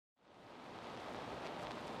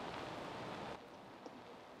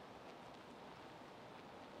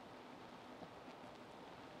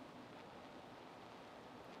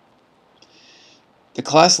The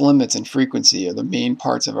class limits and frequency are the main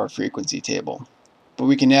parts of our frequency table, but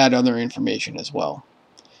we can add other information as well.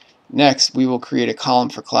 Next, we will create a column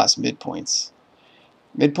for class midpoints.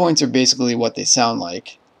 Midpoints are basically what they sound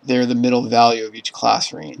like. They're the middle value of each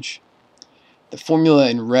class range. The formula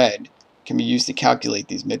in red can be used to calculate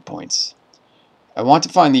these midpoints. I want to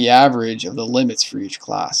find the average of the limits for each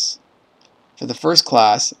class. For the first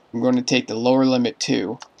class, I'm going to take the lower limit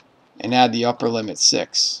 2 and add the upper limit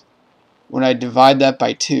 6. When I divide that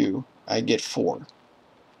by 2, I get 4.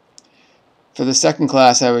 For the second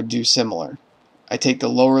class, I would do similar. I take the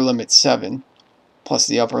lower limit 7 plus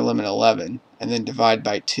the upper limit 11 and then divide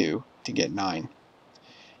by 2 to get 9.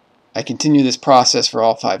 I continue this process for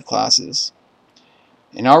all 5 classes.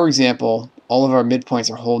 In our example, all of our midpoints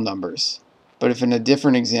are whole numbers, but if in a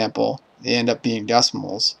different example they end up being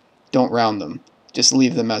decimals, don't round them, just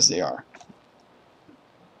leave them as they are.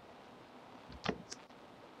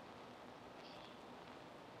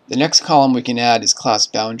 The next column we can add is class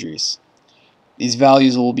boundaries. These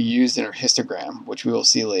values will be used in our histogram, which we will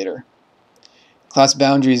see later. Class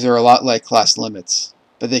boundaries are a lot like class limits,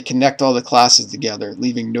 but they connect all the classes together,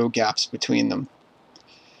 leaving no gaps between them.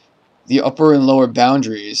 The upper and lower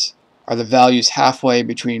boundaries are the values halfway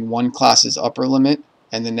between one class's upper limit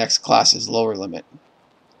and the next class's lower limit.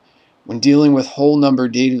 When dealing with whole number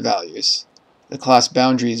data values, the class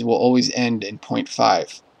boundaries will always end in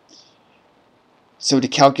 0.5. So to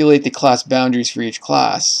calculate the class boundaries for each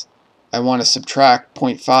class, I want to subtract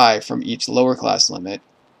 0.5 from each lower class limit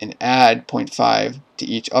and add 0.5 to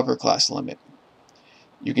each upper class limit.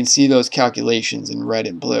 You can see those calculations in red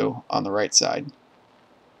and blue on the right side.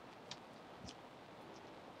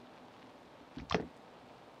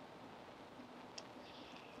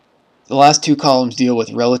 The last two columns deal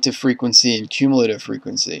with relative frequency and cumulative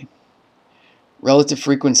frequency. Relative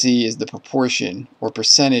frequency is the proportion or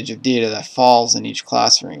percentage of data that falls in each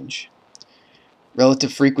class range.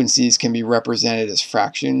 Relative frequencies can be represented as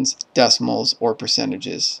fractions, decimals, or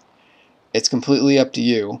percentages. It's completely up to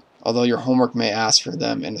you, although your homework may ask for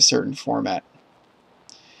them in a certain format.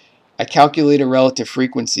 I calculate a relative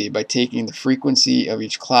frequency by taking the frequency of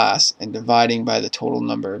each class and dividing by the total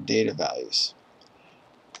number of data values.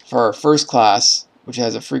 For our first class, which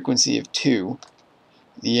has a frequency of 2,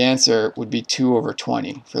 the answer would be 2 over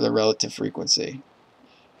 20 for the relative frequency,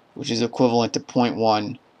 which is equivalent to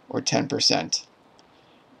 0.1 or 10%.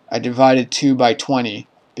 I divided 2 by 20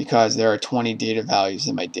 because there are 20 data values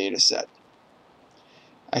in my data set.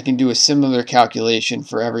 I can do a similar calculation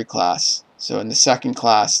for every class. So in the second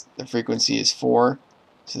class, the frequency is 4,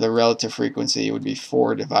 so the relative frequency would be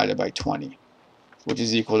 4 divided by 20, which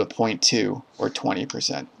is equal to 0.2 or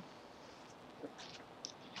 20%.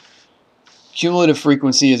 Cumulative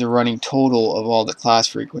frequency is a running total of all the class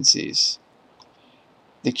frequencies.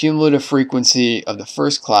 The cumulative frequency of the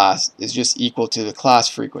first class is just equal to the class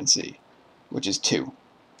frequency, which is 2.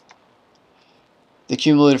 The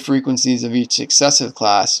cumulative frequencies of each successive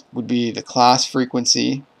class would be the class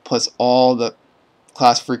frequency plus all the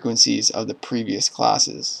class frequencies of the previous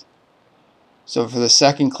classes. So for the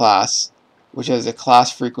second class, which has a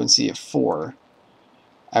class frequency of 4,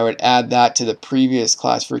 I would add that to the previous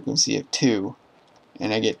class frequency of 2,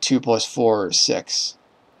 and I get 2 plus 4 is 6.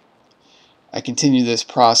 I continue this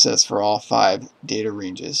process for all 5 data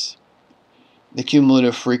ranges. The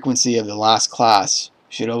cumulative frequency of the last class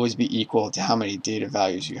should always be equal to how many data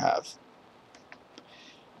values you have.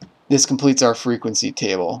 This completes our frequency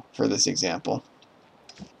table for this example.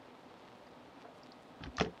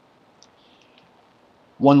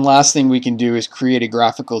 One last thing we can do is create a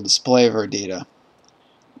graphical display of our data.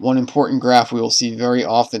 One important graph we will see very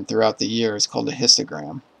often throughout the year is called a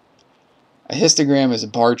histogram. A histogram is a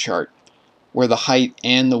bar chart where the height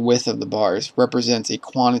and the width of the bars represents a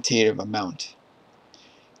quantitative amount.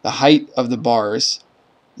 The height of the bars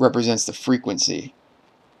represents the frequency,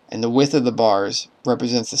 and the width of the bars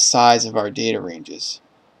represents the size of our data ranges.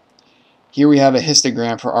 Here we have a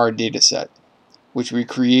histogram for our data set, which we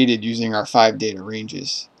created using our 5 data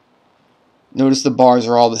ranges. Notice the bars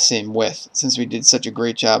are all the same width, since we did such a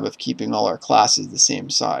great job of keeping all our classes the same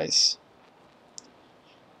size.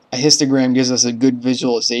 A histogram gives us a good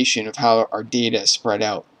visualization of how our data is spread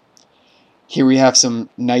out. Here we have some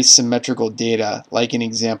nice symmetrical data, like in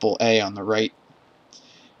example A on the right.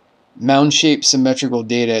 Mound-shaped symmetrical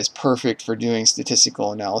data is perfect for doing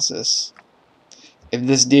statistical analysis. If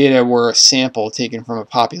this data were a sample taken from a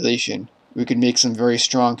population, we could make some very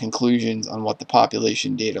strong conclusions on what the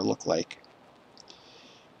population data look like.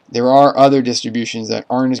 There are other distributions that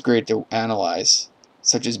aren't as great to analyze,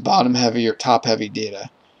 such as bottom-heavy or top-heavy data,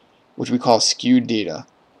 which we call skewed data,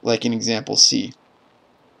 like in example C.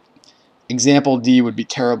 Example D would be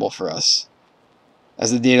terrible for us,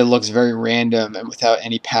 as the data looks very random and without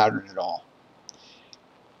any pattern at all.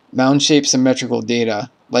 Mound-shaped symmetrical data,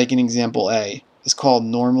 like in example A, is called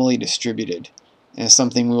normally distributed, and is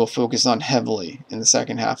something we will focus on heavily in the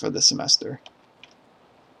second half of the semester.